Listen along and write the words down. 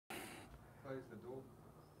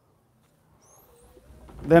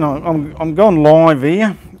Then I'm gone live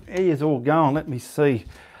here. Here's all going. Let me see.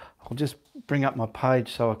 I'll just bring up my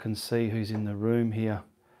page so I can see who's in the room here.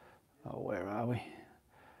 Oh, where are we?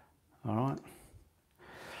 All right.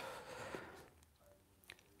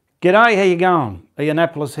 G'day, how you going?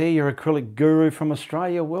 Ianapolis here, your acrylic guru from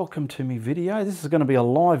Australia. Welcome to my video. This is going to be a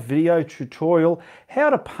live video tutorial,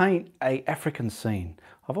 how to paint a African scene.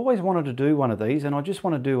 I've always wanted to do one of these, and I just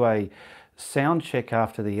want to do a sound check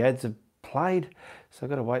after the ads have played. So I've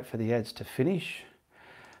got to wait for the ads to finish.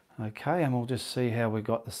 Okay, and we'll just see how we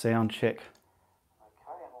got the sound check.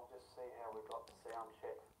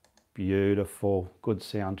 Beautiful, good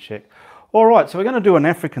sound check. All right, so we're going to do an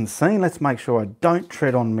African scene. Let's make sure I don't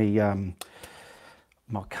tread on me,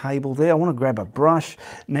 my cable there. I want to grab a brush.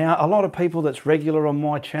 Now, a lot of people that's regular on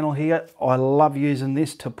my channel here, I love using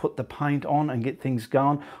this to put the paint on and get things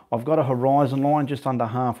going. I've got a horizon line just under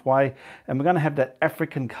halfway, and we're going to have that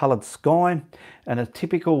African coloured sky and a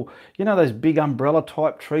typical, you know, those big umbrella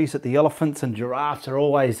type trees that the elephants and giraffes are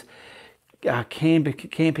always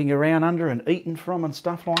camping around under and eating from and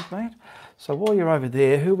stuff like that. So while you're over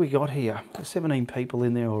there, who we got here? There's 17 people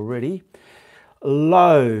in there already.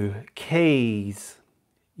 Low, Keys,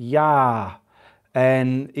 Ya,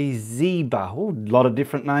 and Iziba. Oh, a lot of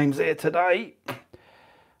different names there today.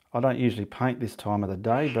 I don't usually paint this time of the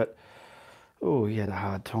day, but oh, he had a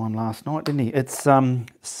hard time last night, didn't he? It's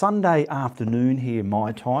Sunday afternoon here,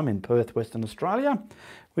 my time in Perth, Western Australia,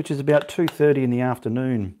 which is about 2:30 in the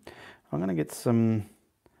afternoon. I'm going to get some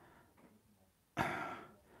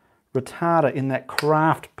retarder in that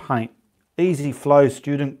craft paint, easy flow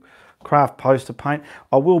student craft poster paint.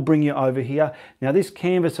 I will bring you over here. Now this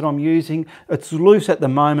canvas that I'm using, it's loose at the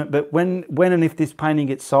moment, but when and if this painting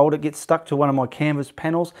gets sold, it gets stuck to one of my canvas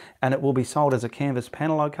panels and it will be sold as a canvas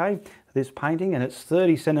panel, okay, this painting, and it's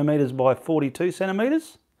 30 centimeters by 42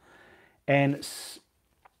 centimeters, and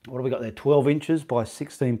what have we got there, 12 inches by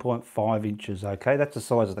 16.5 inches, okay, that's the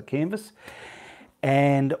size of the canvas.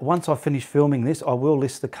 And once I finish filming this, I will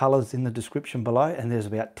list the colours in the description below, and there's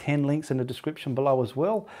about 10 links in the description below as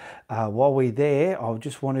well. While we're there, I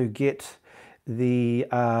just want to get the,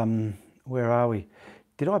 where are we?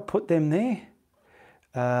 Did I put them there?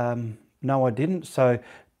 No, I didn't. So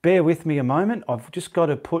bear with me a moment. I've just got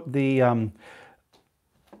to put the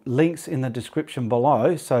links in the description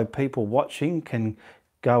below so people watching can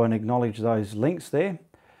go and acknowledge those links there.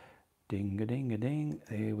 Ding-a-ding-a-ding,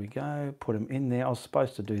 there we go, put them in there. I was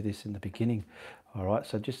supposed to do this in the beginning. All right,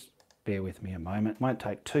 so just bear with me a moment. It won't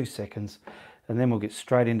take 2 seconds, and then we'll get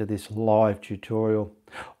straight into this live tutorial.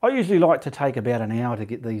 I usually like to take about an hour to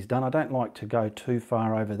get these done. I don't like to go too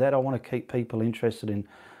far over that. I want to keep people interested in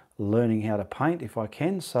learning how to paint if I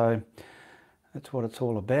can, so that's what it's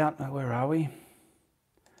all about. Now, where are we?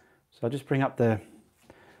 So I'll just bring up the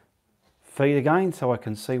feed again so I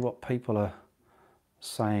can see what people are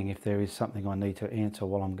saying, if there is something I need to answer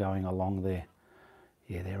while I'm going along there.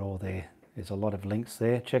 Yeah, they're all there. There's a lot of links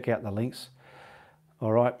there. Check out the links.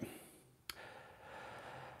 All right.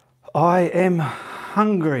 I am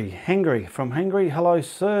hungry. From Hungary. Hello,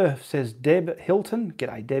 sir, says Deb Hilton.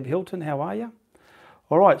 G'day, Deb Hilton. How are you?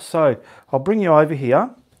 All right, so I'll bring you over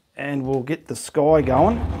here and we'll get the sky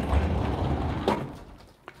going.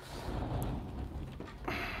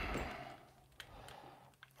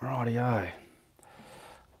 Rightio.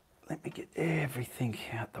 Let me get everything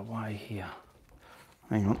out the way here.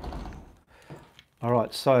 Hang on. All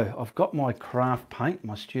right, so I've got my craft paint,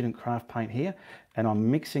 my student craft paint here, and I'm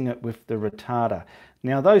mixing it with the retarder.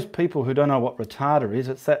 Now, those people who don't know what retarder is,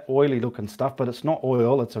 it's that oily looking stuff, but it's not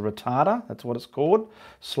oil, it's a retarder. That's what it's called,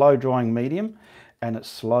 slow drying medium, and it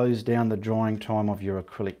slows down the drying time of your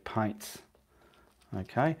acrylic paints.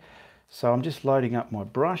 Okay, so I'm just loading up my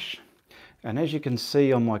brush. And as you can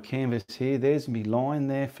see on my canvas here, there's my line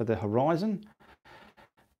there for the horizon.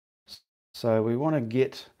 So we want to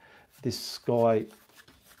get this sky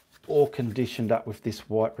all conditioned up with this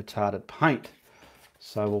white retarded paint.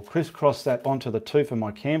 So we'll crisscross that onto the tooth of my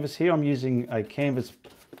canvas here. I'm using a canvas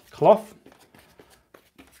cloth.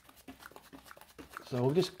 So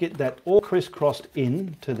we'll just get that all crisscrossed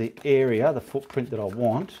in to the area, the footprint that I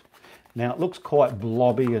want. Now it looks quite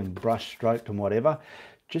blobby and brush stroked and whatever.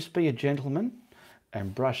 Just be a gentleman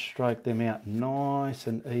and brush stroke them out nice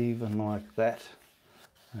and even like that.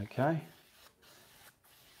 Okay.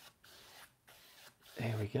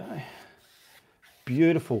 There we go.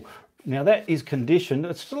 Beautiful. Now that is conditioned.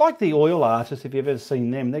 It's like the oil artists, if you've ever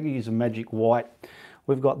seen them. They can use a magic white.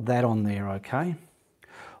 We've got that on there, okay.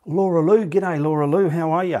 Laura Lou, g'day Laura Lou, how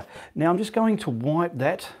are you? Now I'm just going to wipe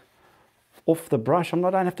that off the brush. I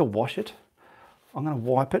don't have to wash it. I'm going to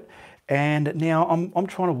wipe it. And now I'm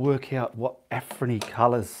trying to work out what Africana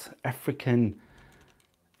colours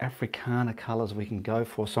we can go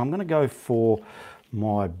for. So I'm going to go for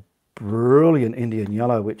my brilliant Indian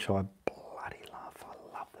yellow, which I bloody love. I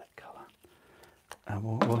love that colour. And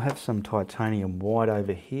we'll have some titanium white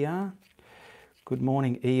over here. Good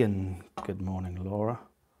morning, Ian. Good morning, Laura.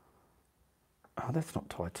 Oh, that's not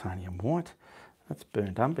titanium white. That's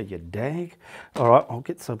burnt umber, you dag. All right, I'll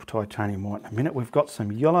get some titanium white in a minute. We've got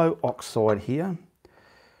some yellow oxide here.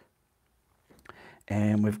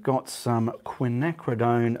 And we've got some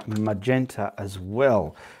quinacridone magenta as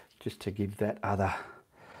well, just to give that other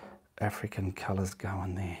African colours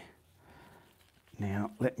going there.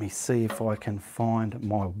 Now, let me see if I can find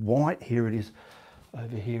my white. Here it is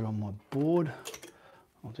over here on my board.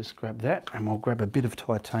 I'll just grab that, and I'll grab a bit of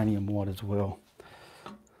titanium white as well.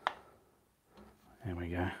 There we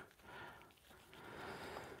go.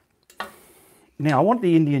 Now I want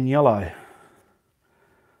the Indian yellow,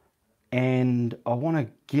 and I want to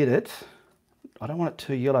get it, I don't want it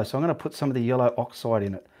too yellow, so I'm going to put some of the yellow oxide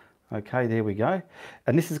in it. Okay, there we go.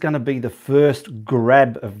 And this is going to be the first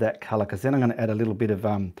grab of that colour, because then I'm going to add a little bit of,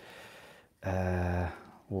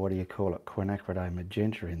 what do you call it, quinacridone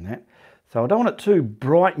magenta in that. So I don't want it too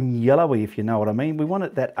bright and yellowy, if you know what I mean. We want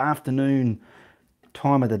it that afternoon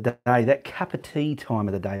time of the day, that cup of tea time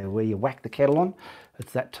of the day where you whack the kettle on.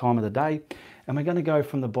 It's that time of the day. And we're going to go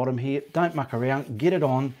from the bottom here. Don't muck around, get it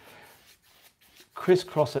on,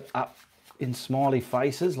 crisscross it up in smiley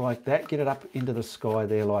faces like that, get it up into the sky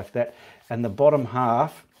there like that. And the bottom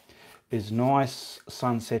half is nice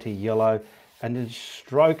sunsetty yellow, and then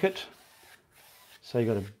stroke it. So you've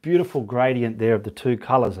got a beautiful gradient there of the two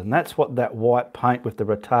colours, and that's what that white paint with the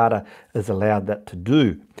retarder has allowed that to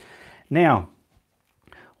do. Now,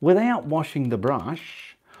 without washing the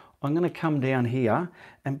brush, I'm going to come down here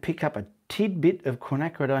and pick up a tidbit of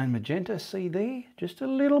quinacridone magenta. See there? Just a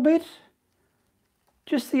little bit.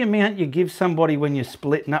 Just the amount you give somebody when you're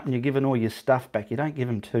splitting up and you're giving all your stuff back. You don't give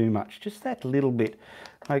them too much, just that little bit.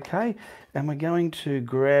 Okay, and we're going to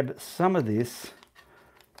grab some of this,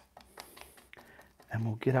 and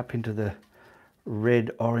we'll get up into the red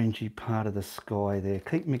orangey part of the sky there.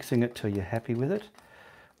 Keep mixing it till you're happy with it.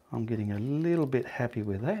 I'm getting a little bit happy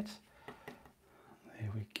with that. There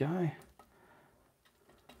we go.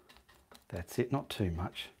 That's it, not too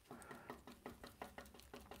much.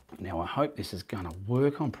 Now I hope this is going to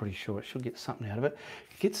work. I'm pretty sure it should get something out of it.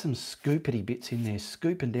 Get some scoopity bits in there,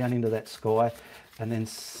 scooping down into that sky, and then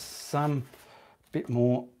some bit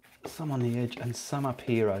more, some on the edge and some up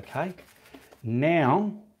here, okay?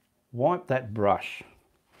 Now, wipe that brush.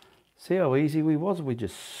 See how easy we was? We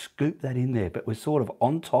just scoop that in there, but we're sort of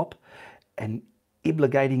on top and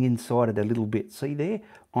obligating inside it a little bit. See there?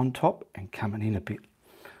 On top and coming in a bit.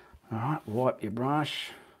 All right, wipe your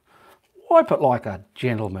brush. Wipe it like a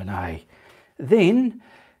gentleman, eh? Then,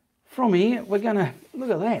 from here, we're gonna, look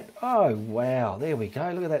at that. Oh, wow, there we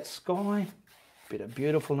go. Look at that sky. Bit of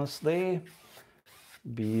beautifulness there.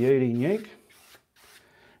 Beauty nuke.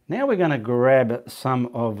 Now we're gonna grab some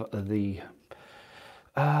of the,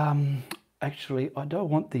 actually, I don't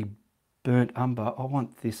want the burnt umber. I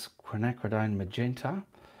want this quinacridone magenta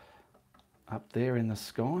up there in the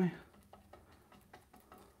sky.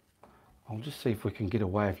 I'll just see if we can get a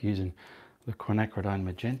way of using the quinacridone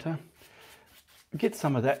magenta. Get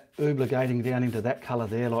some of that obligating down into that colour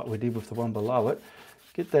there like we did with the one below it.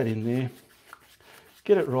 Get that in there.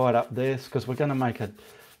 Get it right up there, because we're going to make a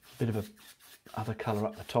bit of a other colour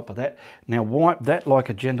up the top of that. Now wipe that like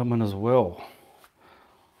a gentleman as well.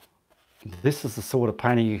 This is the sort of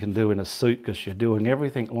painting you can do in a suit, because you're doing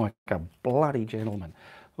everything like a bloody gentleman.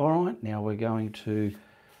 All right, now we're going to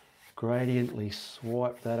gradiently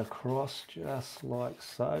swipe that across just like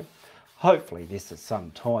so. Hopefully this is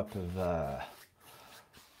some type of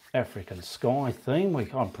African sky theme.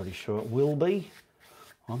 I'm pretty sure it will be.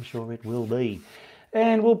 I'm sure it will be.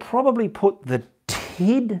 And we'll probably put the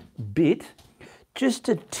tidbit, just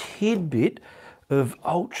a tidbit of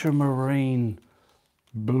ultramarine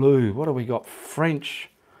blue. What do we got? French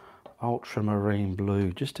ultramarine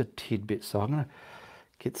blue, just a tidbit. So I'm going to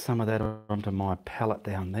get some of that onto my palette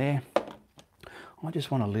down there. I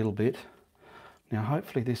just want a little bit. Now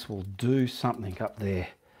hopefully this will do something up there.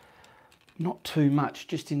 Not too much,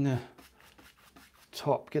 just in the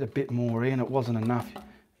top. Get a bit more in. It wasn't enough.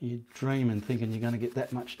 You're dreaming thinking you're going to get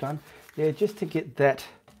that much done. Yeah, just to get that,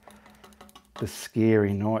 the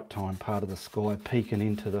scary nighttime part of the sky peeking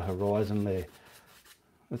into the horizon there.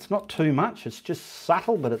 It's not too much, it's just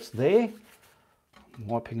subtle, but it's there.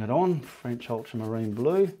 Wiping it on, French ultramarine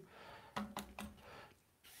blue.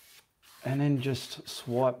 And then just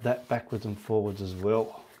swipe that backwards and forwards as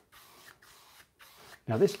well.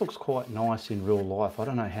 Now this looks quite nice in real life. I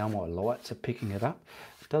don't know how my lights are picking it up.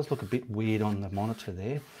 It does look a bit weird on the monitor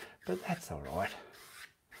there, but that's all right.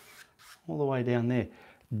 All the way down there.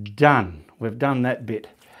 Done. We've done that bit.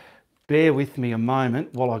 Bear with me a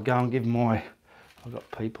moment while I go and give my... I've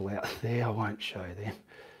got people out there, I won't show them.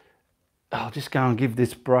 I'll just go and give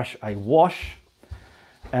this brush a wash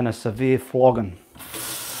and a severe flogging.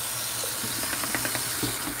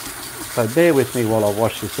 So bear with me while I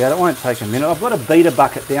wash this out. It won't take a minute. I've got a beater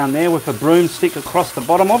bucket down there with a broomstick across the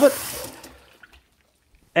bottom of it.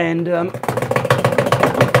 And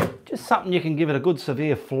just something you can give it a good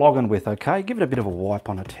severe flogging with, okay? Give it a bit of a wipe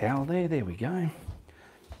on a towel there. There we go.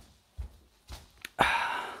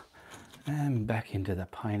 And back into the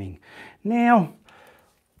painting. Now,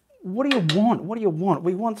 what do you want? What do you want?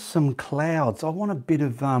 We want some clouds. I want a bit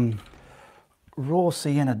of raw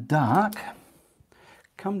sienna dark.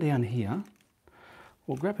 Come down here.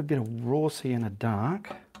 We'll grab a bit of raw sienna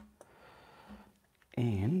dark.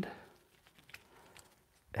 And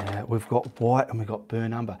we've got white and we've got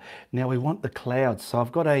burnt umber. Now we want the clouds. So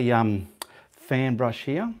I've got a fan brush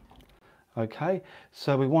here. Okay,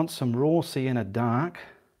 so we want some raw sienna dark.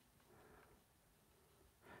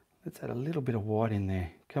 Let's add a little bit of white in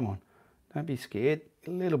there. Come on, don't be scared.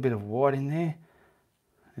 A little bit of white in there.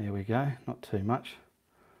 There we go, not too much.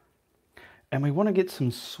 And we want to get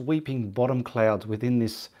some sweeping bottom clouds within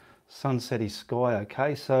this sunsetty sky,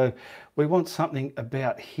 okay? So we want something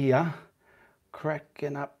about here,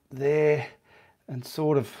 cracking up there, and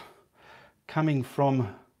sort of coming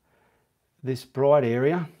from this bright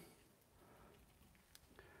area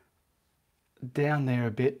down there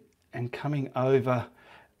a bit and coming over.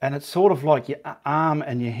 And it's sort of like your arm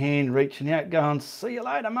and your hand reaching out going, see you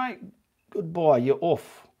later, mate. Goodbye, you're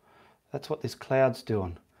off. That's what this cloud's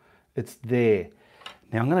doing. It's there.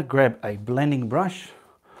 Now I'm going to grab a blending brush.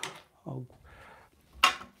 I'll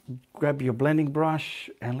grab your blending brush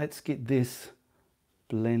and let's get this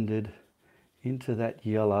blended into that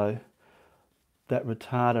yellow. That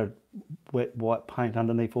retarder wet white paint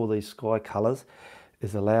underneath all these sky colours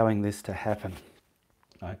is allowing this to happen.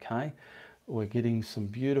 Okay, we're getting some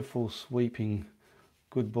beautiful sweeping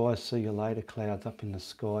goodbye, see you later clouds up in the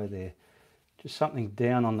sky there. Just something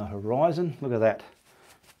down on the horizon. Look at that.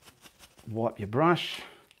 Wipe your brush,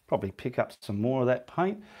 probably pick up some more of that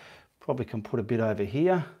paint, probably can put a bit over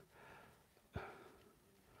here,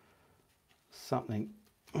 something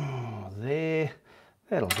there,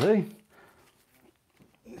 that'll do.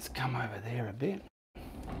 Let's come over there a bit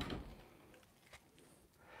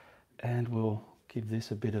and we'll give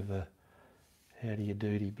this a bit of a how do you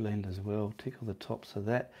doody blend as well. Tickle the tops of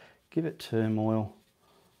that, give it turmoil,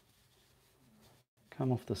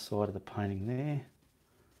 come off the side of the painting there.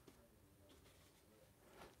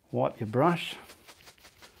 Wipe your brush.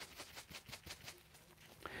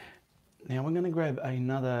 Now we're going to grab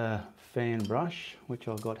another fan brush, which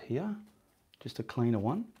I've got here, just a cleaner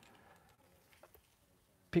one.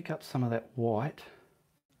 Pick up some of that white,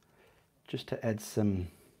 just to add some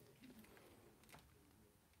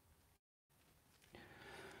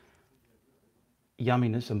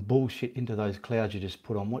yumminess and bullshit into those clouds you just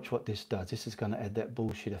put on. Watch what this does. This is going to add that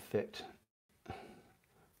bullshit effect.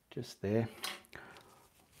 Just there.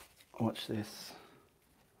 Watch this.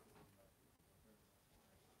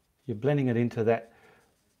 You're blending it into that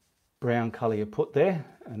brown colour you put there,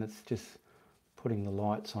 and it's just putting the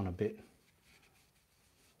lights on a bit.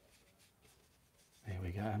 There we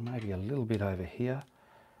go. Maybe a little bit over here.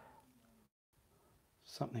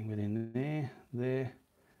 Something within there.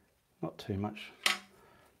 Not too much.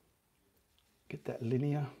 Get that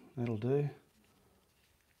linear, that'll do.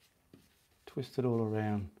 Twist it all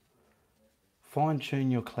around. Fine tune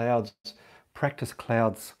your clouds, practice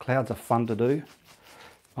clouds. Clouds are fun to do.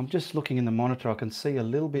 I'm just looking in the monitor, I can see a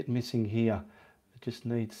little bit missing here. It just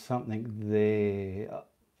needs something there.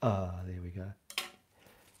 Ah, there we go.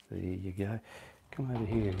 There you go. Come over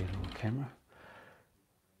here, little camera.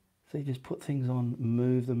 See, just put things on,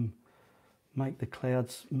 move them, make the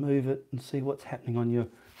clouds move it and see what's happening on your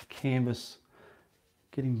canvas.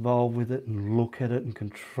 Get involved with it and look at it and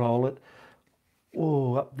control it.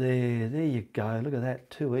 Oh, up there, there you go, look at that,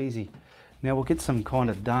 too easy. Now we'll get some kind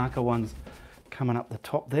of darker ones coming up the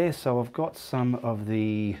top there. So I've got some of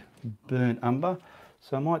the burnt umber,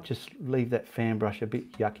 so I might just leave that fan brush a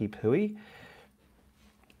bit yucky pooey.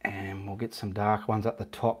 And we'll get some dark ones up the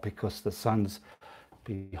top because the sun's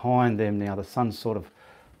behind them now. The sun's sort of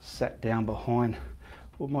sat down behind.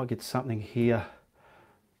 We might get something here.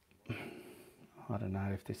 I don't know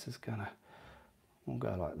if this is gonna, we'll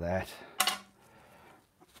go like that.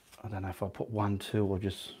 I don't know if I put 1, 2 or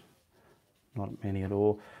just not many at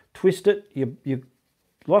all. Twist it, you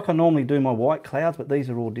like I normally do my white clouds, but these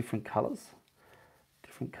are all different colours.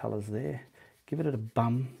 Different colours there. Give it a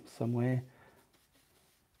bum somewhere.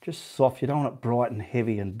 Just soft, you don't want it bright and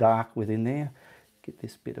heavy and dark within there. Get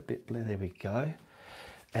this bit a bit, there we go.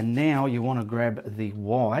 And now you want to grab the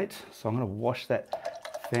white. So I'm going to wash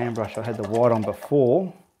that fan brush. I had the white on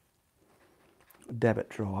before. Dab it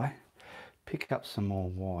dry. Pick up some more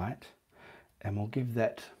white. And we'll give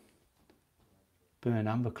that burnt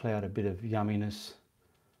umber cloud a bit of yumminess.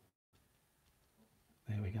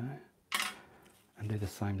 There we go. And do the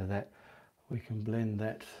same to that. We can blend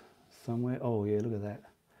that somewhere. Oh yeah, look at that.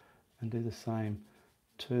 And do the same.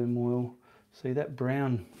 Turmoil. See, that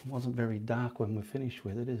brown wasn't very dark when we're finished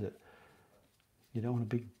with it, is it? You don't want a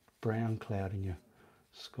big brown cloud in your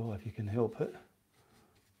sky if you can help it.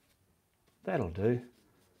 That'll do.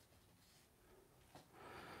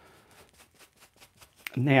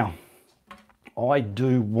 Now, I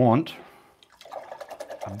do want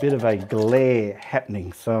a bit of a glare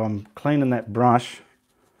happening, so I'm cleaning that brush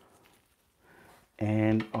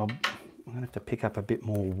and I'm going to have to pick up a bit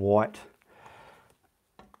more white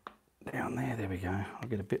down there. There we go. I'll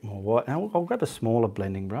get a bit more white. Now I'll grab a smaller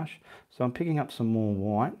blending brush. So I'm picking up some more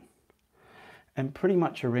white, and pretty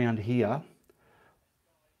much around here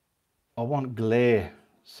I want glare,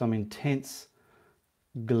 some intense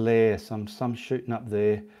glare, some shooting up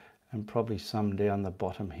there and probably some down the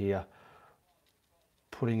bottom here.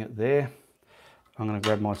 Putting it there. I'm going to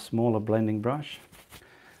grab my smaller blending brush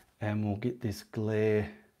and we'll get this glare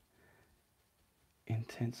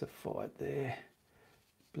intensified there.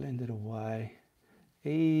 Blend it away.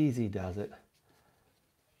 Easy does it.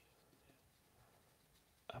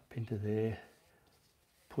 Up into there.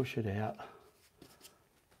 Push it out.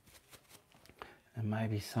 And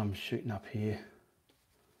maybe some shooting up here.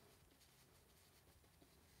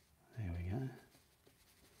 There we go.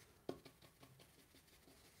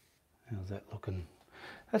 How's that looking?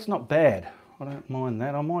 That's not bad. I don't mind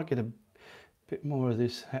that. I might get a bit more of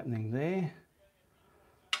this happening there.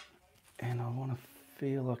 And I want to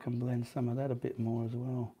feel I can blend some of that a bit more as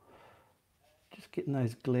well. Just getting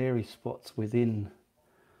those glary spots within.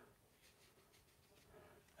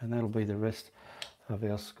 And that'll be the rest of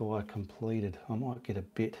our sky completed. I might get a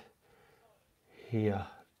bit here.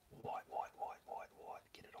 White, white, white, white, white.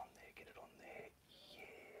 Get it on there, get it on there.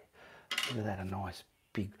 Yeah. Look at that, a nice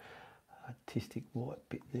big artistic white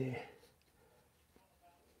bit there.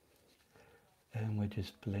 And we're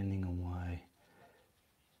just blending away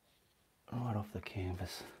right off the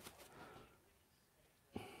canvas.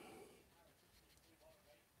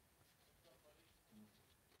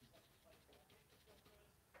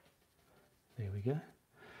 There we go.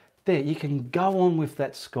 There, you can go on with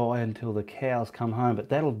that sky until the cows come home, but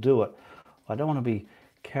that'll do it. I don't want to be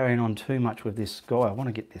carrying on too much with this sky. I want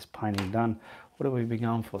to get this painting done. What have we been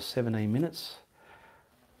going for? 17 minutes.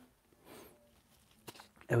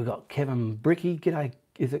 And we've got Kevin Bricky. G'day.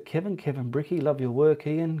 Is it Kevin? Kevin Bricky. Love your work,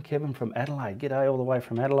 Ian. Kevin from Adelaide. G'day all the way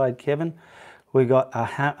from Adelaide, Kevin. We got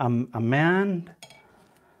a man.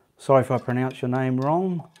 Sorry if I pronounce your name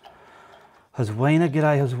wrong. Haswina.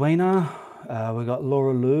 G'day, Haswina. We got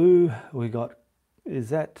Laura Lou. We got, is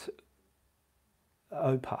that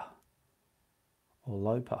Opa or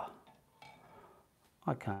Lopa?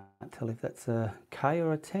 I can't tell if that's a K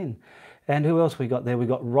or a 10. And who else we got there? We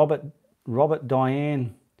got Robert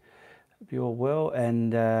Diane. Hope you're well.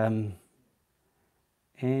 And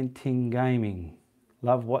Anting Gaming.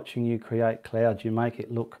 Love watching you create clouds. You make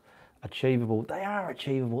it look achievable. They are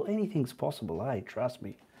achievable. Anything's possible, eh? Trust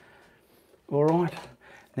me. All right.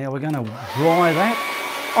 Now we're going to dry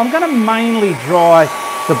that. I'm going to mainly dry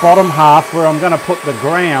the bottom half where I'm going to put the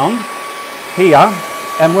ground here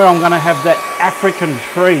and where I'm going to have that African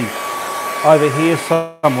tree over here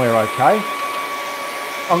somewhere, okay?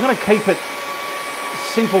 I'm going to keep it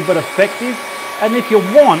simple but effective. And if you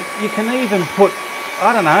want, you can even put,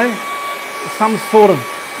 I don't know, some sort of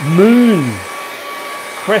moon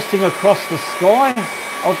cresting across the sky.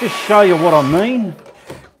 I'll just show you what I mean.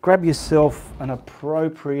 Grab yourself an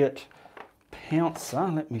appropriate pouncer.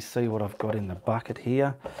 Let me see what I've got in the bucket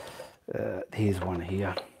here. Here's one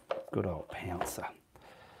here. Good old pouncer.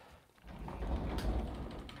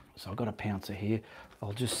 So I've got a pouncer here.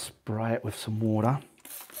 I'll just spray it with some water.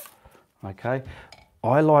 Okay.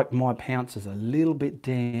 I like my pouncers a little bit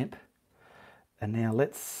damp. And now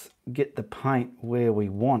let's get the paint where we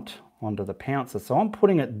want onto the pouncer. So I'm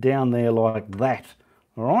putting it down there like that.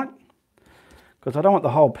 All right. Because I don't want the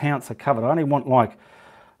whole pouncer covered. I only want like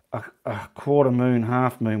a quarter moon,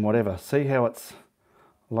 half moon, whatever. See how it's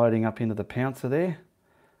loading up into the pouncer there?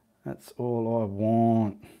 That's all I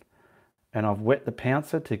want. And I've wet the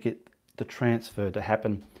pouncer to get the transfer to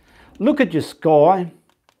happen. Look at your sky,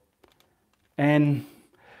 and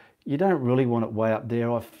you don't really want it way up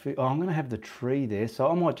there. I'm going to have the tree there, so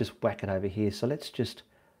I might just whack it over here. So let's just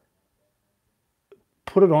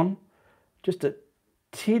put it on, just a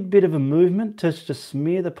tidbit of a movement just to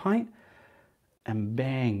smear the paint, and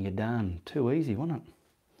bang, you're done. Too easy, wasn't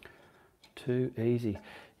it? Too easy.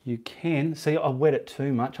 You can, see I wet it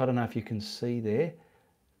too much. I don't know if you can see there.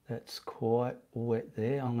 That's quite wet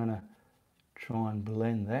there. I'm going to try and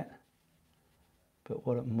blend that. But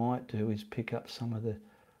what it might do is pick up some of the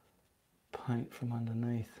paint from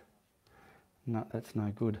underneath. No, that's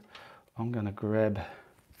no good. I'm going to grab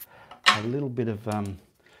a little bit of, I'm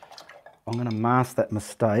going to mask that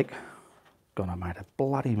mistake. God, I made a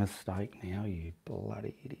bloody mistake now, you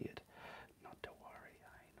bloody idiot. Not to worry,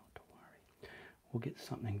 eh? Not to worry. We'll get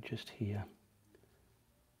something just here.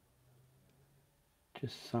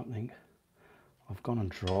 Just something. I've gone and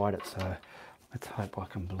dried it, so let's hope I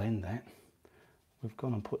can blend that. We've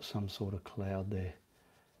gone and put some sort of cloud there,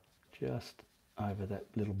 just over that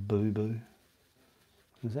little boo-boo.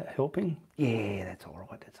 Is that helping? Yeah, that's all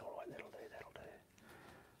right, that's all right. That'll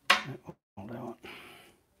do. I'll do it.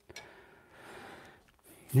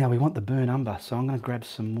 Now we want the burnt umber, so I'm going to grab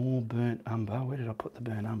some more burnt umber. Where did I put the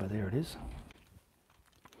burnt umber? There it is.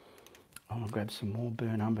 I'm going to grab some more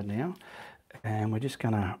burnt umber now, and we're just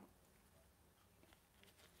going to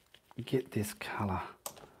get this colour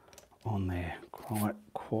on there quite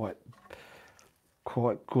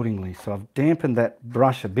goodingly. So I've dampened that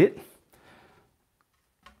brush a bit,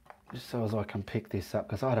 just so as I can pick this up,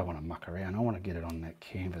 because I don't want to muck around. I want to get it on that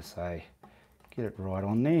canvas, eh? Get it right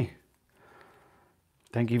on there.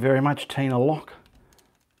 Thank you very much, Tina Locke.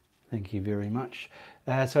 Thank you very much.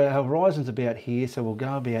 So our horizon's about here, so we'll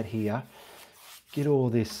go about here. Get all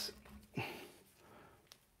this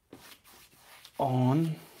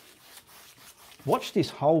on. Watch this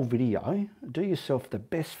whole video. Do yourself the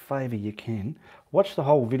best favour you can. Watch the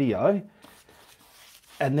whole video,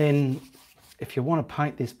 and then if you want to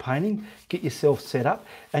paint this painting, get yourself set up,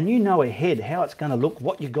 and you know ahead how it's going to look,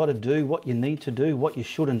 what you've got to do, what you need to do, what you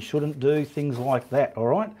should and shouldn't do, things like that, all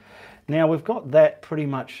right? Now we've got that pretty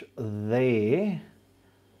much there,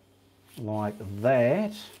 like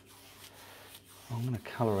that. I'm going to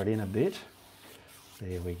colour it in a bit.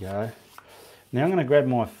 There we go. Now I'm going to grab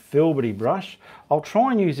my filberty brush. I'll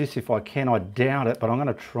try and use this if I can. I doubt it, but I'm going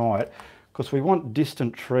to try it, because we want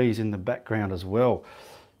distant trees in the background as well.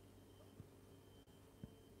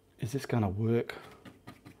 Is this going to work?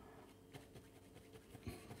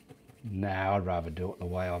 No, I'd rather do it the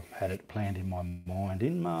way I've had it planned in my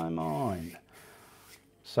mind.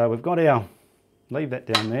 So we've got our, leave that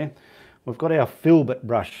down there. We've got our filbert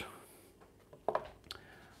brush,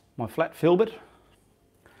 my flat filbert,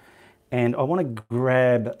 and I want to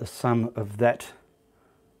grab some of that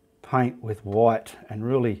paint with white and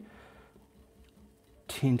really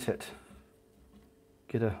tint it.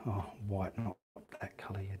 Get a, white, not that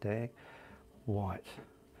colour, you dag. White.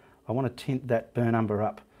 I want to tint that burnt umber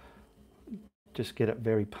up. Just get it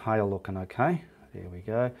very pale looking, okay? There we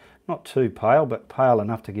go. Not too pale, but pale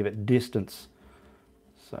enough to give it distance.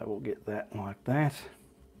 So we'll get that like that.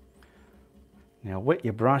 Now wet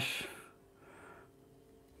your brush.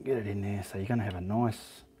 Get it in there, so you're going to have a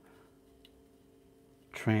nice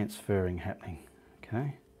transferring happening,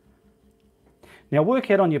 okay? Now work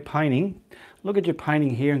out on your painting. Look at your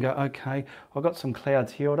painting here and go, okay, I've got some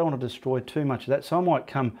clouds here. I don't want to destroy too much of that. So I might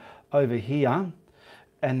come over here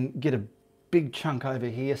and get a big chunk over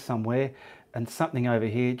here somewhere and something over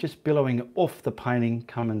here, just billowing off the painting,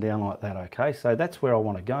 coming down like that, okay? So that's where I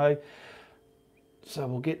want to go. So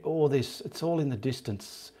we'll get all this, it's all in the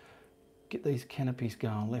distance. Get these canopies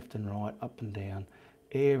going left and right, up and down,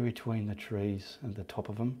 air between the trees and the top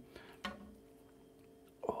of them.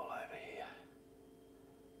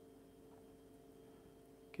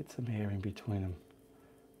 Get some air in between them.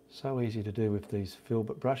 So easy to do with these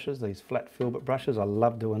filbert brushes, these flat filbert brushes. I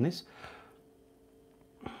love doing this.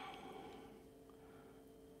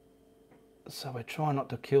 So we're trying not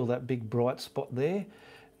to kill that big bright spot there.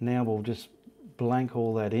 Now we'll just blank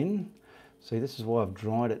all that in. See, this is why I've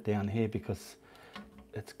dried it down here, because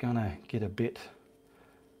it's gonna get a bit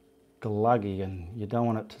gluggy and you don't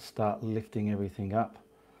want it to start lifting everything up.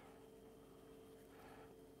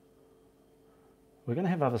 We're going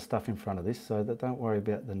to have other stuff in front of this, so that don't worry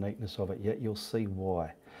about the neatness of it yet. You'll see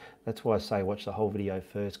why. That's why I say watch the whole video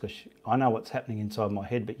first, because I know what's happening inside my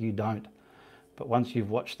head, but you don't. But once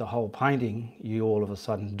you've watched the whole painting, you all of a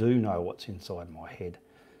sudden do know what's inside my head.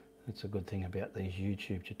 That's a good thing about these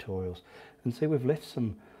YouTube tutorials. And see, we've left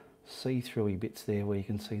some see-throughy bits there where you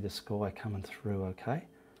can see the sky coming through, okay?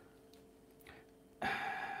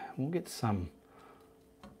 We'll get some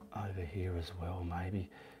over here as well, maybe.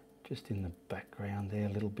 Just in the background there,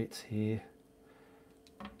 little bits here.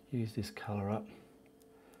 Use this colour up.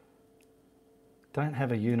 Don't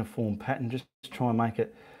have a uniform pattern, just try and make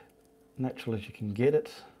it natural as you can get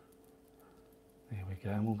it. There we go,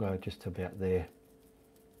 and we'll go just about there.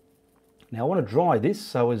 Now I want to dry this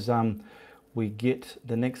so as we get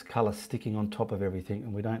the next colour sticking on top of everything,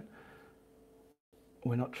 and we're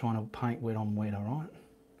not trying to paint wet on wet, all right?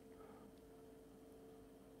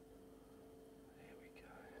 There we go.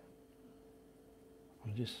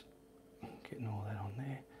 I'm just getting all that on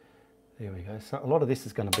there. There we go. So a lot of this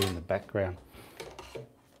is going to be in the background.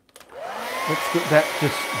 Let's get that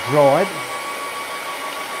just dried.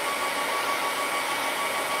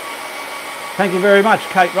 Thank you very much,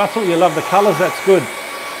 Kate Russell. You love the colours, that's good.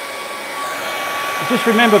 Just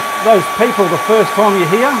remember, those people, the first time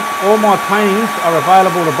you're here, all my paintings are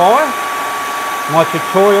available to buy. My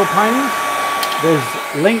tutorial paintings. There's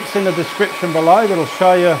links in the description below that'll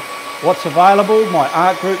show you what's available, my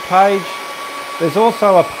art group page. There's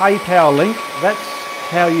also a PayPal link. That's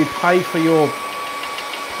how you pay for your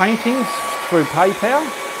paintings, through PayPal.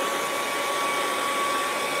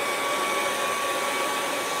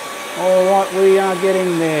 All right, we are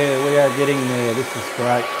getting there. We are getting there. This is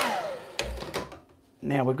great.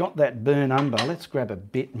 Now we've got that burnt umber. Let's grab a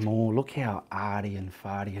bit more. Look how arty and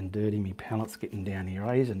farty and dirty my palette's getting down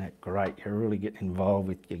here. Isn't that great? You're really getting involved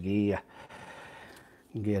with your gear.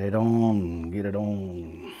 Get it on. Get it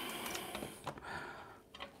on.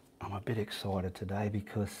 I'm a bit excited today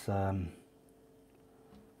because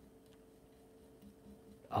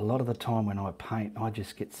a lot of the time when I paint, I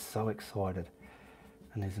just get so excited.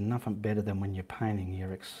 And there's nothing better than when you're painting,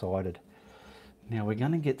 you're excited. Now we're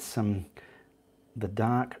going to get the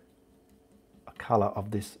dark colour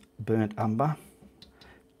of this burnt umber.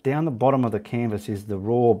 Down the bottom of the canvas is the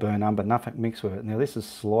raw burnt umber, nothing mixed with it. Now this is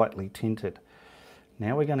slightly tinted.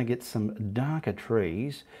 Now we're going to get some darker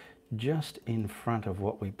trees just in front of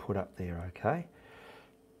what we put up there, okay?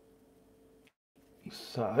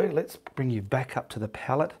 So let's bring you back up to the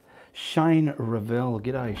palette. Shane Revell,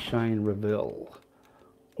 g'day Shane Revell.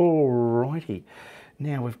 Alrighty,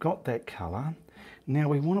 now we've got that colour. Now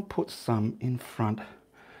we want to put some in front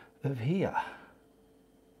of here.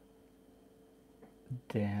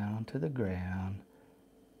 Down to the ground.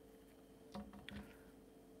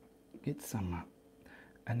 Get some up.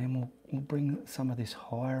 And then we'll bring some of this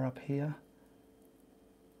higher up here.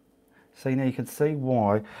 See, now you can see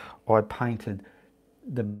why I painted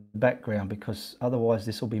the background, because otherwise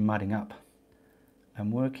this will be mudding up.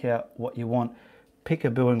 And work out what you want.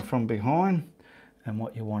 Peekabooing from behind and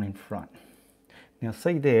what you want in front. Now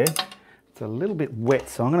see there, it's a little bit wet,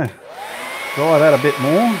 so I'm going to dry that a bit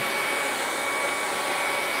more.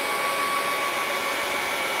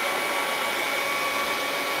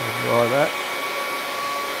 Dry that.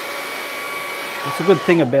 It's a good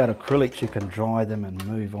thing about acrylics, you can dry them and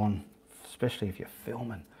move on, especially if you're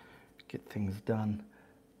filming, get things done.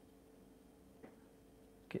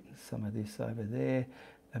 Getting some of this over there,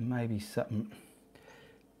 and maybe something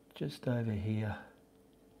just over here,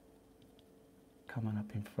 coming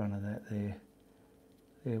up in front of that there.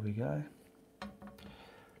 There we go.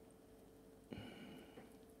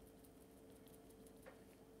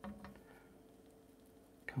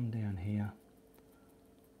 Come down here.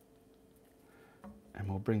 And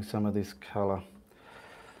we'll bring some of this colour,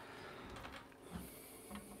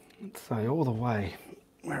 let's say all the way,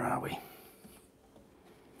 where are we?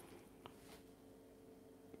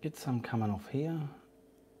 Get some coming off here,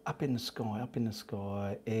 up in the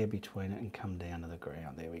sky, air between it, and come down to the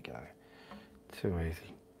ground. There we go. Too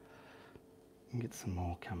easy. And get some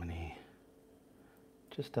more coming here.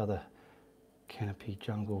 Just other canopy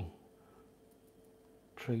jungle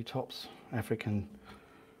treetops, African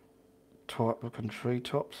type looking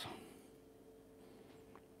treetops.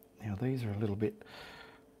 Now these are a little bit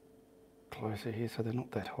closer here, so they're not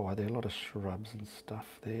that high. There are a lot of shrubs and stuff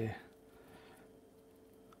there.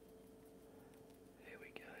 There we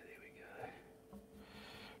go, there we go.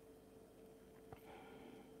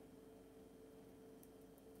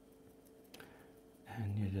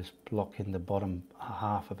 And you just block in the bottom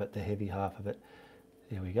half of it, the heavy half of it.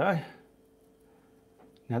 There we go.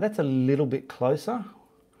 Now that's a little bit closer.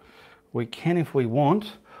 We can, if we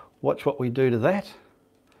want, watch what we do to that.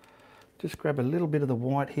 Just grab a little bit of the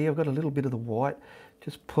white here. I've got a little bit of the white,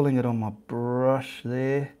 just pulling it on my brush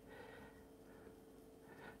there.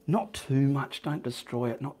 Not too much, don't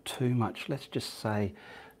destroy it, not too much. Let's just see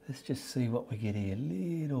what we get here. A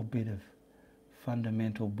little bit of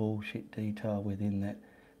fundamental bullshit detail within that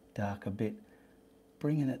darker bit,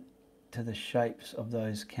 bringing it to the shapes of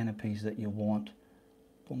those canopies that you want.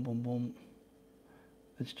 Boom, boom, boom.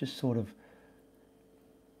 It's just sort of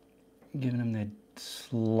giving them that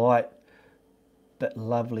slight but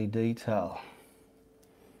lovely detail.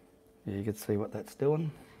 Yeah, you can see what that's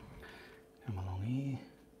doing. Come along here.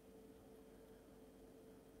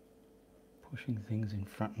 Pushing things in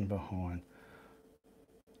front and behind.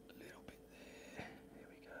 A little bit there. There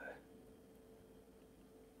we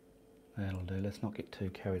go. That'll do. Let's not get too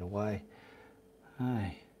carried away.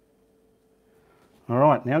 Hey.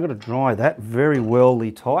 Alright, now I've got to dry that. Very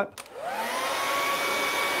welly type.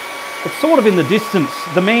 It's sort of in the distance.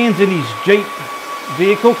 The man's in his Jeep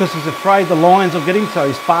vehicle because he's afraid the lions will get him, so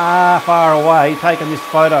he's far, far away taking this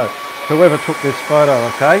photo. Whoever took this photo,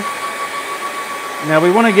 okay? Now we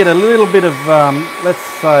want to get a little bit of, let's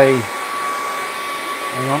say,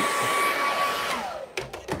 hang on.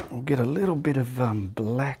 We'll get a little bit of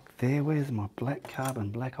black there. Where's my black,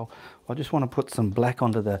 carbon black? I just want to put some black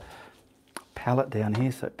onto the palette down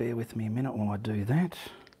here, so bear with me a minute while I do that.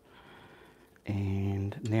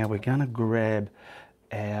 And now we're going to grab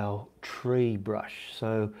our tree brush.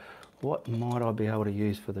 So what might I be able to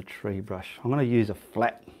use for the tree brush? I'm going to use a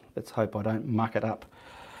flat. Let's hope I don't muck it up.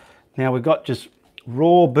 Now we've got just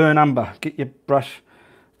raw burnt umber. Get your brush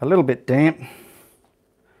a little bit damp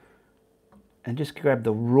and just grab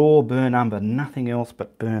the raw burnt umber, nothing else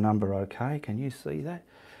but burnt umber, okay? Can you see that?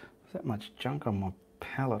 There's that much junk on my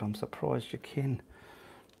palette, I'm surprised you can.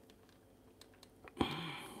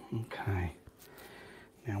 Okay,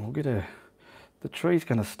 now we'll get the tree's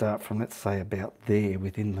going to start from, let's say, about there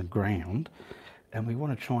within the ground, and we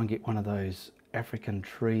want to try and get one of those African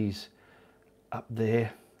trees up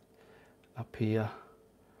there, up here.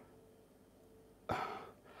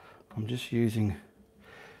 I'm just using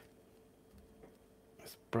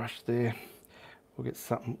this brush there. We'll get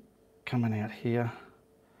something coming out here,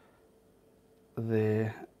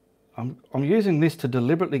 there. I'm using this to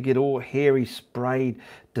deliberately get all hairy, sprayed,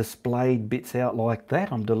 displayed bits out like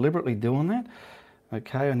that. I'm deliberately doing that.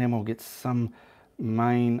 Okay, and then we'll get some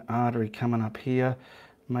main artery coming up here.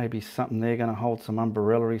 Maybe something there going to hold some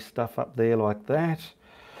umbrella-y stuff up there like that.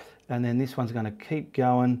 And then this one's going to keep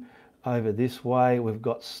going over this way. We've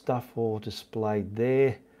got stuff all displayed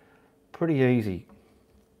there. Pretty easy.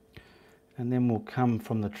 And then we'll come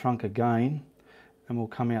from the trunk again and we'll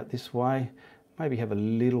come out this way. Maybe have a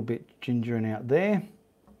little bit gingering out there.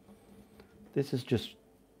 This is just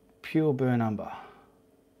pure burnt umber.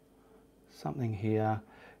 Something here,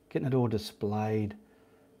 getting it all displayed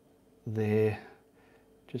there,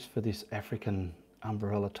 just for this African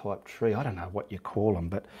umbrella type tree. I don't know what you call them,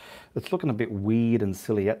 but it's looking a bit weird and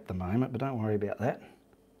silly at the moment, but don't worry about that.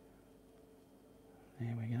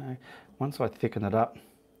 There we go. Once I thicken it up,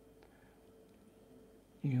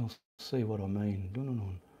 you'll see what I mean.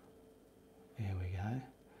 There we go.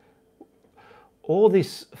 All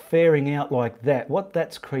this fairing out like that, what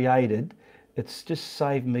that's created, it's just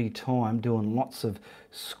saved me time doing lots of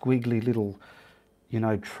squiggly little, you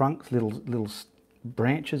know, trunks, little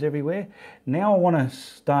branches everywhere. Now I want to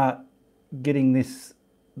start getting this,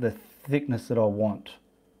 the thickness that I want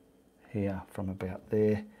here from about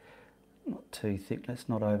there. Not too thick, let's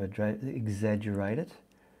not exaggerate it.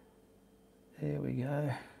 There we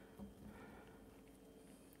go.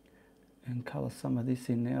 And colour some of this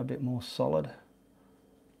in now, a bit more solid.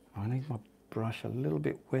 I need my brush a little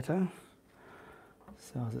bit wetter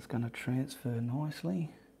so as it's going to transfer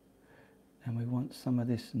nicely. And we want some of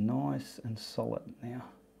this nice and solid now.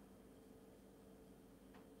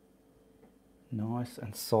 Nice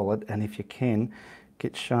and solid, and if you can,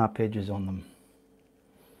 get sharp edges on them.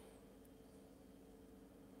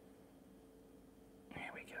 There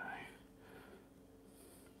we go.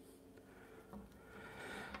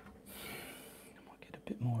 I might get a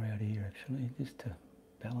bit more out here actually, just to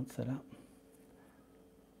balance it up.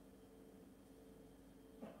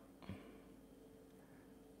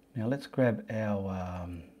 Now let's grab our,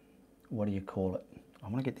 what do you call it? I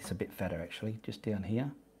want to get this a bit fatter actually, just down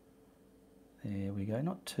here. There we go,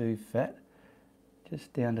 not too fat,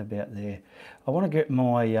 just down to about there. I want to get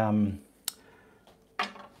my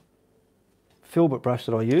filbert brush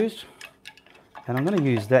that I used, and I'm going to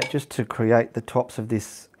use that just to create the tops of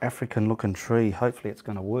this African looking tree. Hopefully it's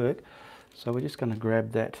going to work. So we're just going to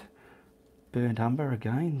grab that burnt umber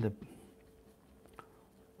again, the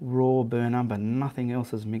raw burnt umber, nothing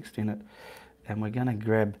else is mixed in it, and we're going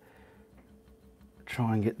to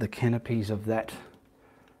try and get the canopies of that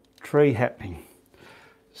tree happening.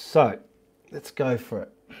 So let's go for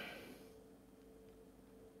it.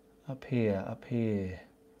 Up here,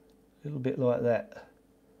 A little bit like that.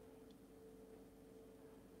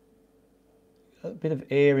 A bit of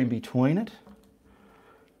air in between it.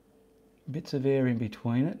 Bits of air in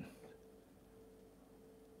between it.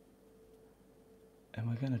 And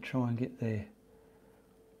we're going to try and get the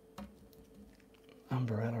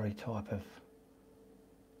umbrella-y type of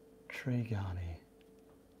tree going here.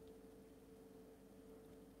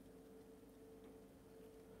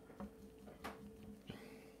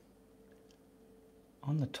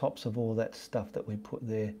 On the tops of all that stuff that we put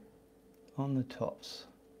there, on the tops.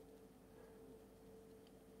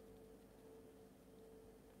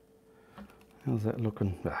 How's that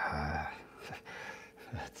looking?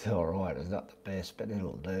 It's all right, it's not the best, but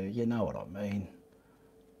it'll do. You know what I mean.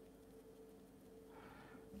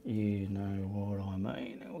 You know what I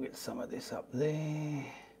mean. And we'll get some of this up there.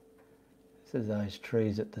 This is those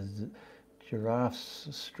trees that the giraffes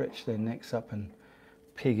stretch their necks up and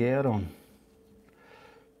pig out on.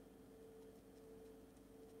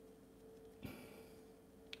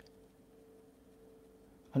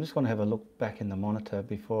 I'm just going to have a look back in the monitor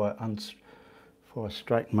before I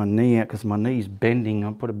straighten my knee out, because my knee's bending. I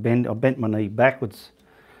bent my knee backwards.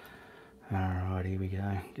 Alright, here we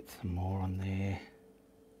go. Get some more on there.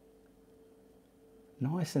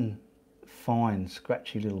 Nice and fine,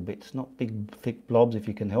 scratchy little bits, not big, thick blobs if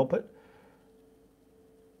you can help it.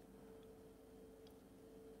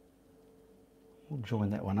 We'll join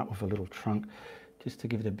that one up with a little trunk just to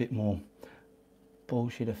give it a bit more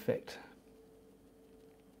bullshit effect.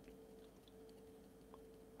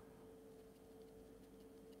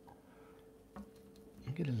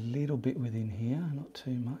 Get a little bit within here, not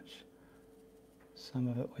too much. Some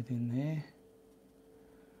of it within there.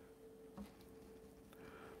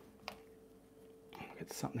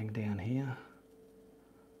 Get something down here.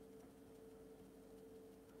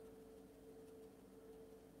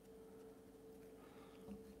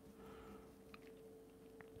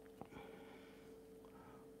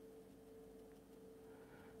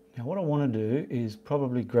 Now what I want to do is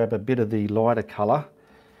probably grab a bit of the lighter colour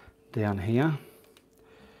down here.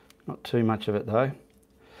 Not too much of it though.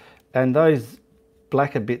 And those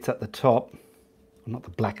blacker bits at the top, not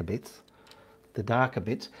the blacker bits, the darker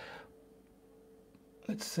bits,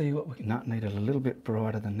 let's see what we can need. A little bit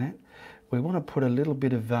brighter than that. We want to put a little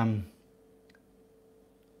bit of, there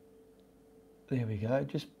we go,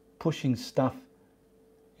 just pushing stuff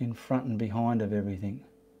in front and behind of everything.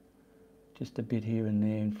 Just a bit here and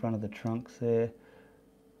there in front of the trunks there.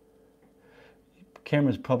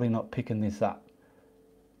 Camera's probably not picking this up,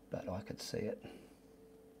 but I could see it.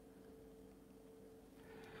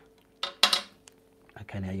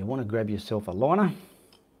 Okay, now you want to grab yourself a liner.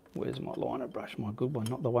 Where's my liner brush? My good one,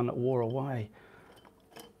 not the one that wore away.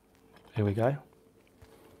 There we go.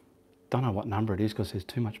 Don't know what number it is because there's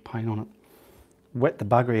too much paint on it. Wet the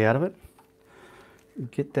buggery out of it.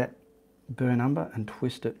 Get that burn umber and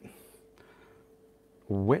twist it.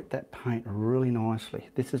 Wet that paint really nicely.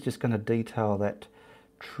 This is just going to detail that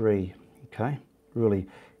tree, okay? Really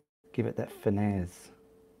give it that finesse.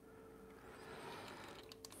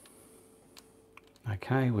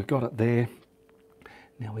 Okay, we've got it there.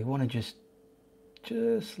 Now we want to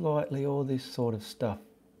just lightly all this sort of stuff.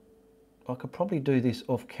 I could probably do this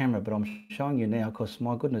off camera, but I'm showing you now because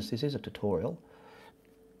my goodness, this is a tutorial.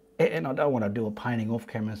 And I don't want to do a painting off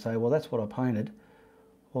camera and say, well, that's what I painted.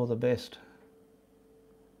 All the best.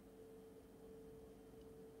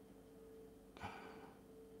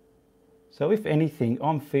 So if anything,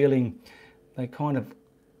 I'm feeling they kind of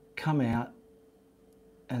come out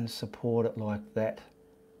and support it like that.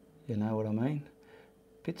 You know what I mean?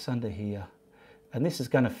 Bits under here. And this is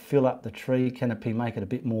going to fill up the tree canopy, make it a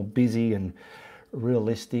bit more busy and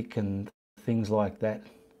realistic and things like that.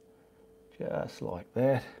 Just like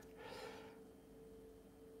that.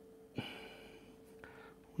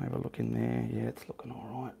 Have a look in there. Yeah, it's looking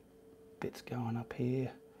all right. Bits going up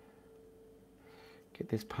here. Get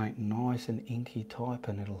this paint nice and inky type,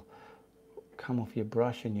 and it'll come off your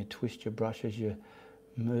brush, and you twist your brush as you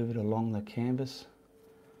move it along the canvas.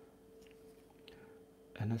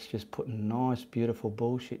 And it's just putting nice, beautiful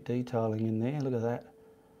bullshit detailing in there. Look at that.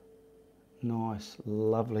 Nice,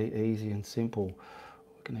 lovely, easy and simple.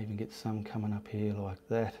 We can even get some coming up here like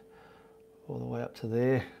that, all the way up to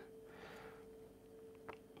there.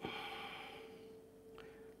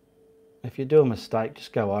 If you do a mistake,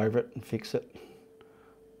 just go over it and fix it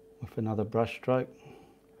with another brush stroke.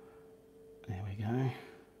 There we go.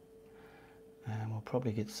 And we'll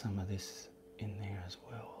probably get some of this in there as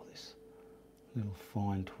well, this little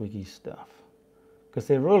fine twiggy stuff. Because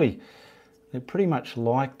they're pretty much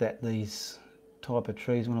like that, these type of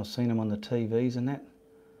trees, when I've seen them on the TVs and that.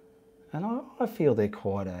 And I feel they're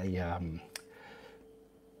quite a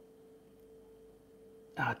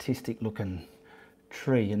artistic looking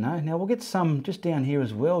tree, you know. Now we'll get some just down here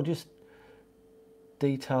as well, just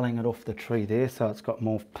detailing it off the tree there so it's got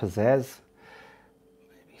more pizzazz.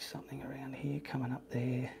 Maybe something around here coming up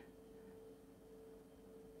there.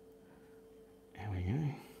 There we go.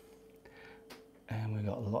 And we've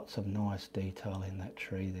got lots of nice detail in that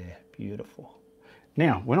tree there. Beautiful.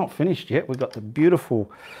 Now, we're not finished yet. We've got the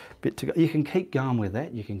beautiful bit to go. You can keep going with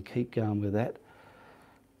that. You can keep going with that.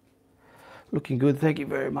 Looking good. Thank you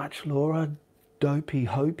very much, Laura. Dopey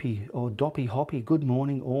Hoppy or Doppy Hoppy. Good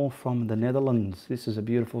morning, all from the Netherlands. This is a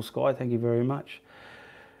beautiful sky. Thank you very much.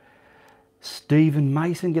 Stephen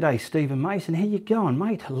Mason. G'day, Stephen Mason. How you going,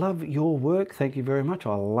 mate? Love your work. Thank you very much.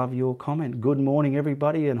 I love your comment. Good morning,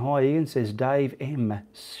 everybody. And hi, Ian, says Dave M.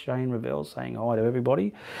 Shane Revell saying hi to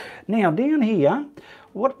everybody. Now, down here,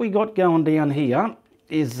 what we got going down here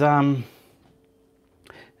is that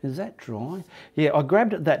dry? Yeah, I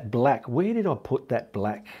grabbed that black. Where did I put that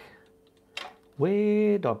black?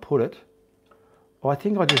 Where did I put it? Oh, I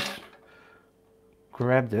think I just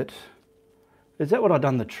grabbed it. Is that what I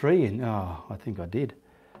done the tree in? Oh, I think I did.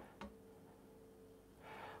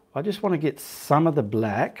 I just want to get some of the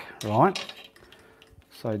black, right?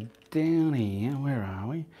 So down here, where are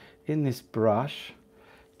we? In this brush,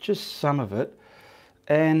 just some of it.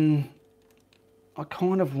 And I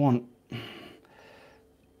kind of want,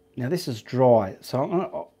 now this is dry, so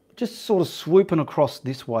I'm just sort of swooping across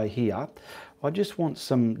this way here. I just want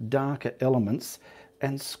some darker elements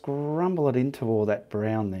and scrumble it into all that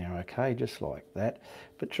brown there, okay, just like that.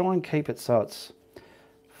 But try and keep it so it's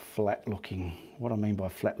flat looking. What I mean by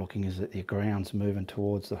flat looking is that the ground's moving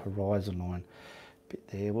towards the horizon line. Bit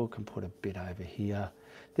there, we can put a bit over here.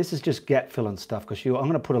 This is just gap filling stuff because I'm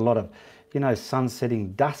going to put a lot of, you know, sun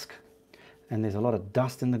setting dusk, and there's a lot of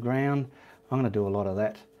dust in the ground. I'm going to do a lot of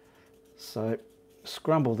that. So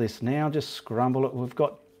scrumble this now, just scrumble it. We've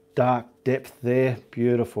got dark depth there,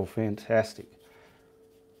 beautiful, fantastic.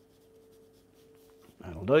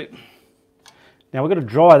 That'll do. Now we're going to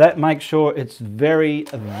dry that, make sure it's very,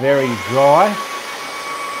 very dry.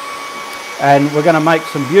 And we're going to make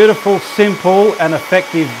some beautiful, simple and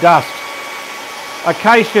effective dust.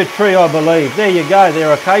 Acacia tree, I believe. There you go,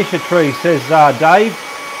 there, acacia tree, says Dave.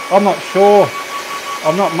 I'm not sure,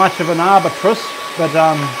 I'm not much of an arbitrist, but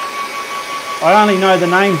I only know the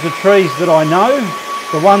names of trees that I know.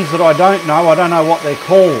 The ones that I don't know what they're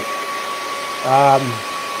called.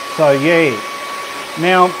 So yeah.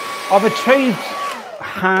 Now, I've achieved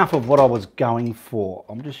half of what I was going for.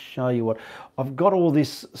 I'll just show you what. I've got all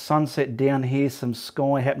this sunset down here, some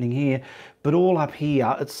sky happening here, but all up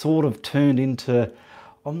here, it's sort of turned into,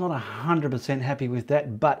 I'm not 100% happy with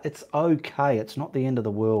that, but it's okay. It's not the end of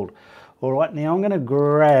the world. All right, now I'm going to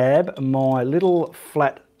grab my little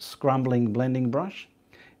flat scrumbling blending brush.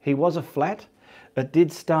 He was a flat. It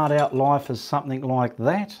did start out life as something like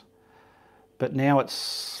that, but now it's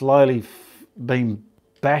slowly been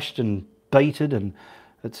bashed and beaten and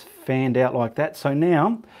it's fanned out like that. So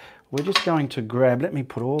now we're just going to grab, let me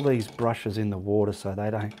put all these brushes in the water so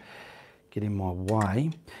they don't get in my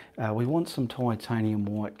way. We want some titanium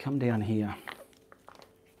white. Come down here.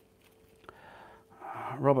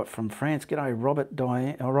 Robert from France. G'day, Robert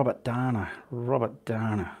Dana. Robert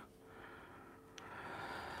Dana.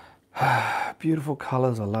 Beautiful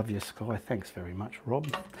colours. I love your sky. Thanks very much,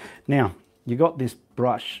 Rob. Now, you got this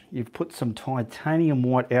brush. You've put some titanium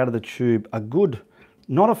white out of the tube. A good,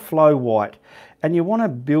 not a flow white. And you want to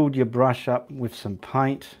build your brush up with some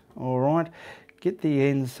paint. All right. Get the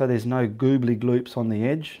ends so there's no goobly gloops on the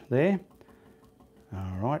edge there.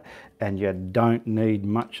 All right. And you don't need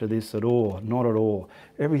much of this at all. Not at all.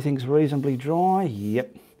 Everything's reasonably dry.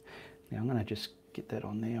 Yep. Now I'm going to just get that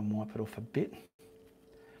on there and wipe it off a bit.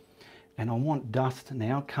 And I want dust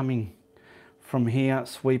now coming from here,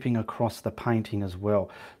 sweeping across the painting as well.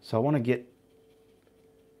 So I want to get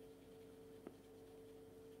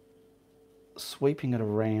sweeping it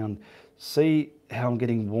around. See how I'm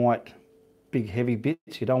getting white, big heavy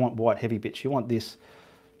bits? You don't want white heavy bits. You want this,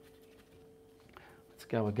 let's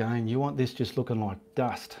go again. You want this just looking like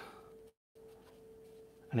dust.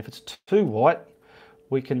 And if it's too white,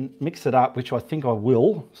 we can mix it up, which I think I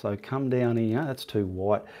will. So come down here, that's too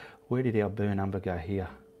white. Where did our burn umber go here?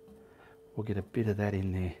 We'll get a bit of that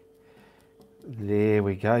in there. There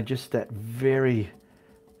we go, just that very,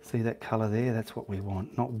 see that colour there? That's what we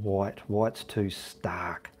want, not white. White's too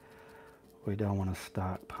stark. We don't want to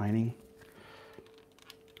start painting.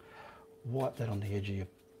 Wipe that on the edge of your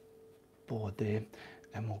board there,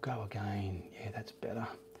 and we'll go again. Yeah, that's better.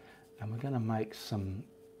 And we're going to make some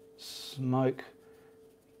smoke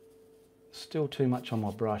still too much on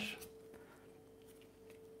my brush.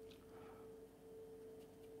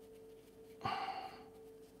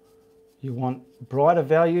 You want brighter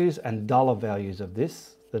values and duller values of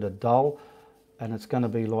this that are dull, and it's going to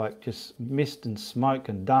be like just mist and smoke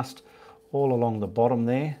and dust all along the bottom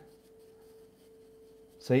there.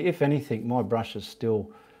 See, if anything, my brush is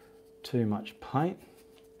still too much paint.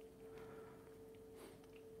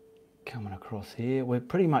 Coming across here, we're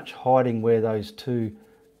pretty much hiding where those two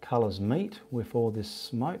colours meet with all this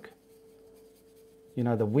smoke. You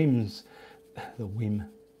know, the wind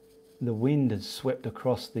has swept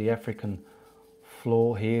across the African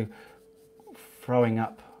floor here, throwing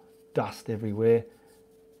up dust everywhere.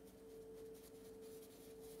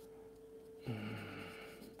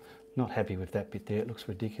 Not happy with that bit there, it looks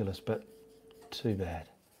ridiculous, but too bad.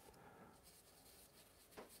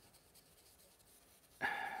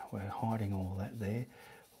 We're hiding all that there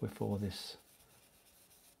with all this,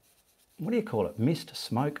 what do you call it? Mist,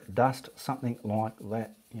 smoke, dust, something like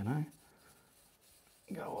that, you know.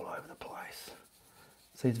 Go all over the place.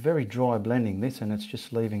 See, it's very dry blending this, and it's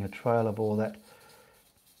just leaving a trail of all that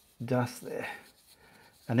dust there.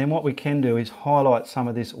 And then what we can do is highlight some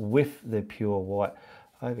of this with the pure white.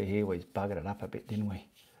 Over here we buggered it up a bit, didn't we?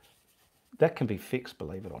 That can be fixed,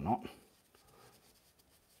 believe it or not.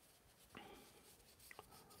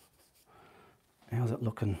 How's it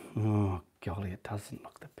looking? Oh golly, it doesn't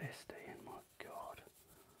look the best, Ian, my God.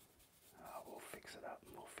 Oh, we'll fix it up,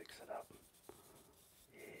 we'll fix it up.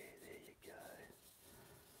 Yeah, there you go.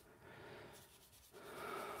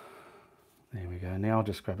 There we go. Now I'll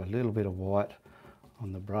just grab a little bit of white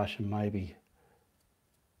on the brush and maybe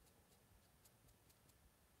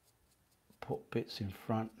put bits in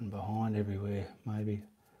front and behind everywhere, maybe,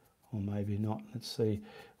 or maybe not. Let's see.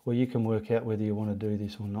 Well, you can work out whether you want to do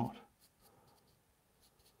this or not.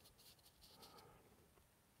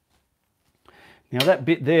 Now that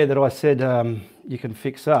bit there that I said you can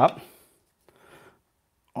fix up,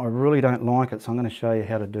 I really don't like it, so I'm going to show you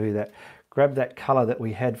how to do that. Grab that colour that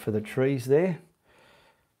we had for the trees there,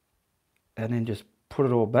 and then just put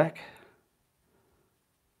it all back.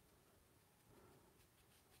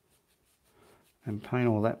 And paint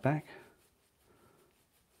all that back.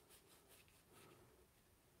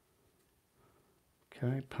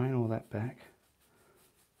 Okay, paint all that back.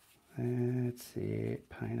 That's it,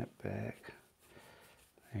 paint it back.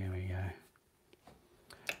 There we go.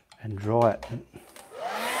 And dry it.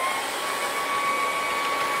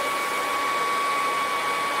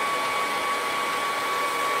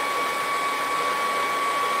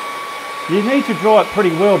 You need to dry it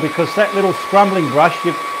pretty well, because that little scrumbling brush,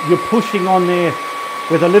 you're pushing on there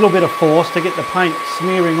with a little bit of force to get the paint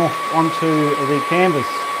smearing off onto the canvas.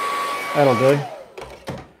 That'll do.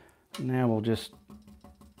 Now we'll just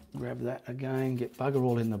grab that again, get bugger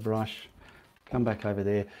all in the brush, come back over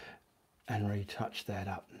there and retouch that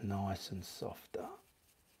up nice and softer.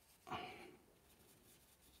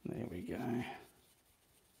 There we go.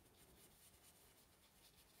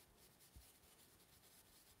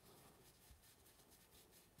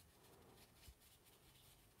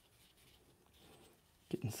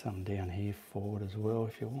 Getting some down here forward as well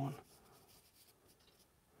if you want.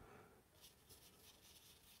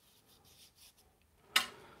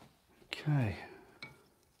 Okay.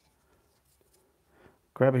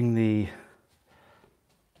 Grabbing the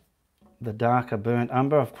darker burnt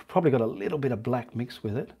umber. I've probably got a little bit of black mixed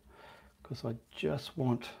with it, because I just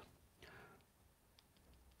want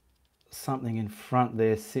something in front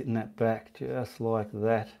there, sitting that back just like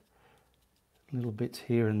that. Little bits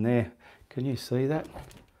here and there. Can you see that?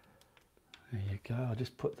 There you go. I'll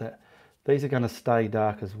just put that. These are going to stay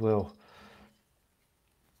dark as well.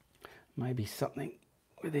 Maybe something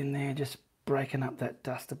within there, just breaking up that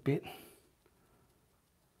dust a bit.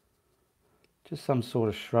 Just some sort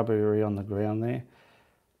of shrubbery on the ground there.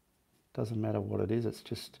 Doesn't matter what it is, it's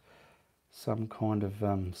just some kind of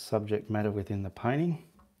subject matter within the painting.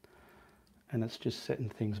 And it's just setting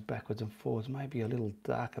things backwards and forwards. Maybe a little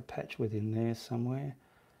darker patch within there somewhere.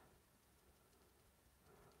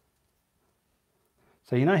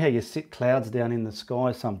 So you know how you sit clouds down in the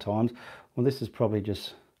sky sometimes? Well, this is probably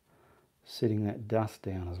just sitting that dust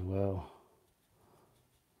down as well.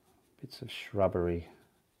 Bits of shrubbery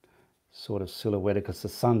sort of silhouetted, because the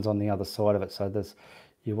sun's on the other side of it, so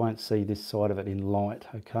you won't see this side of it in light,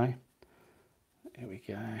 okay? There we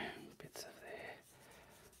go, bits of there.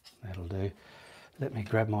 That'll do. Let me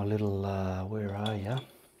grab my little, where are you?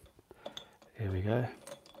 There we go.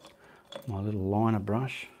 My little liner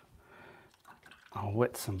brush. I'll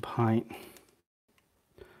wet some paint.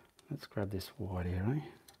 Let's grab this white here, eh?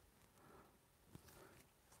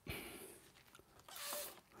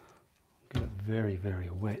 Get it very, very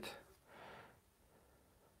wet.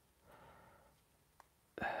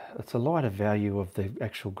 It's a lighter value of the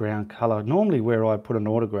actual ground colour. Normally where I put an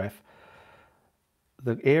autograph,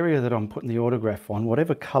 the area that I'm putting the autograph on,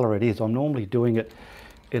 whatever colour it is, I'm normally doing it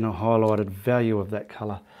in a highlighted value of that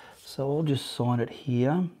colour. So I'll just sign it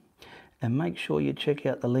here, and make sure you check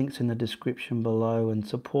out the links in the description below and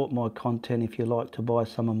support my content if you like to buy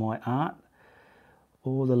some of my art.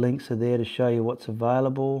 All the links are there to show you what's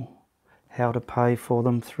available, how to pay for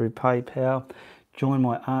them through PayPal. Join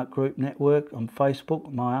my art group network on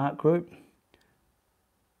Facebook, my art group.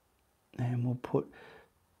 And we'll put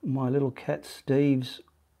my little cat Steve's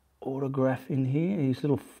autograph in here, his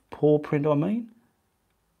little paw print I mean.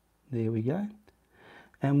 There we go.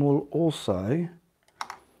 And we'll also,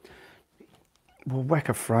 we'll whack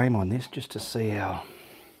a frame on this just to see how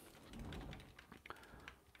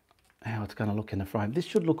it's going to look in the frame. This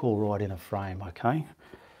should look all right in a frame, okay?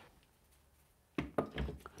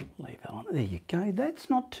 Leave that on. There you go. That's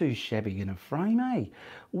not too shabby in a frame, eh?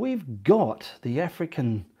 We've got the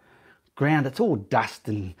African ground. It's all dust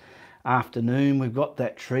and afternoon. We've got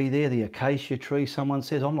that tree there, the acacia tree, someone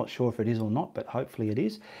says. I'm not sure if it is or not, but hopefully it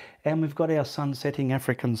is. And we've got our sun-setting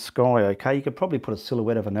African sky, okay? You could probably put a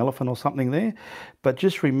silhouette of an elephant or something there, but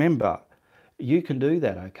just remember, you can do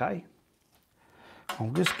that, okay?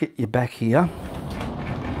 I'll just get you back here.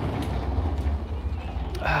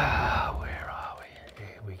 Where are we?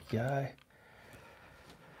 There we go.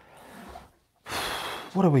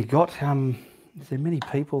 What have we got? Is there many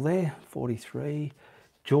people there? 43.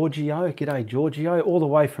 Giorgio, g'day Giorgio, all the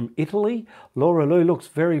way from Italy. Laura Lou looks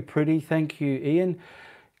very pretty. Thank you, Ian.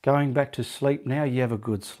 Going back to sleep now. You have a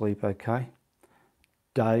good sleep, okay?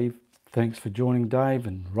 Dave, thanks for joining, Dave,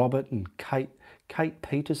 and Robert and Kate. Kate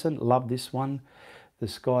Peterson, love this one. The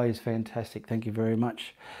sky is fantastic. Thank you very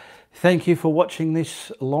much. Thank you for watching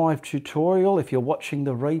this live tutorial. If you're watching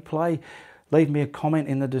the replay, leave me a comment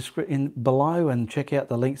in the below and check out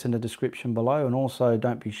the links in the description below. And also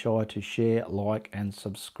don't be shy to share, like and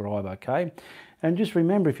subscribe, okay? And just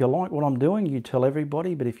remember, if you like what I'm doing, you tell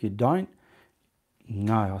everybody, but if you don't,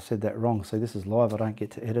 no, I said that wrong. See, this is live, I don't get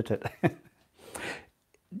to edit it.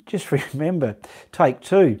 Just remember, take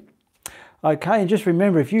two. Okay, and just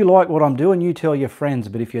remember, if you like what I'm doing, you tell your friends,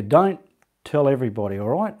 but if you don't, tell everybody, all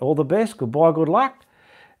right? All the best, goodbye, good luck,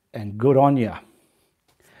 and good on you.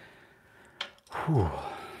 Whew.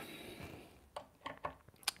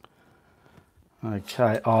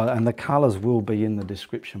 Okay, oh, and the colours will be in the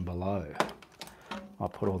description below. I'll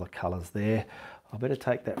put all the colours there. I better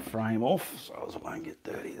take that frame off so I won't get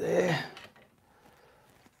dirty there.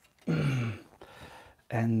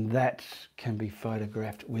 And that can be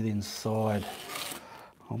photographed with inside.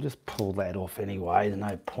 I'll just pull that off anyway. There's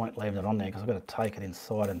no point leaving it on there because I've got to take it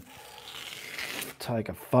inside and take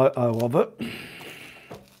a photo of it.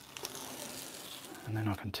 And then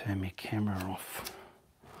I can turn my camera off.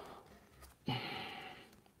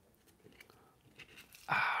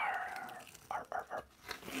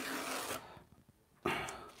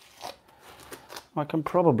 I can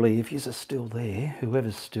probably, if you're still there,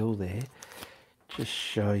 whoever's still there, just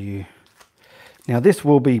show you. Now this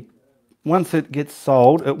will be, once it gets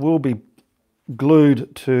sold, it will be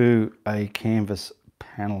glued to a canvas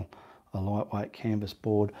panel, a lightweight canvas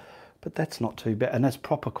board, but that's not too bad, and that's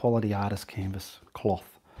proper quality artist canvas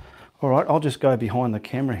cloth. All right, I'll just go behind the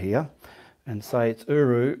camera here and say it's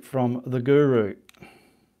Uru from the Guru.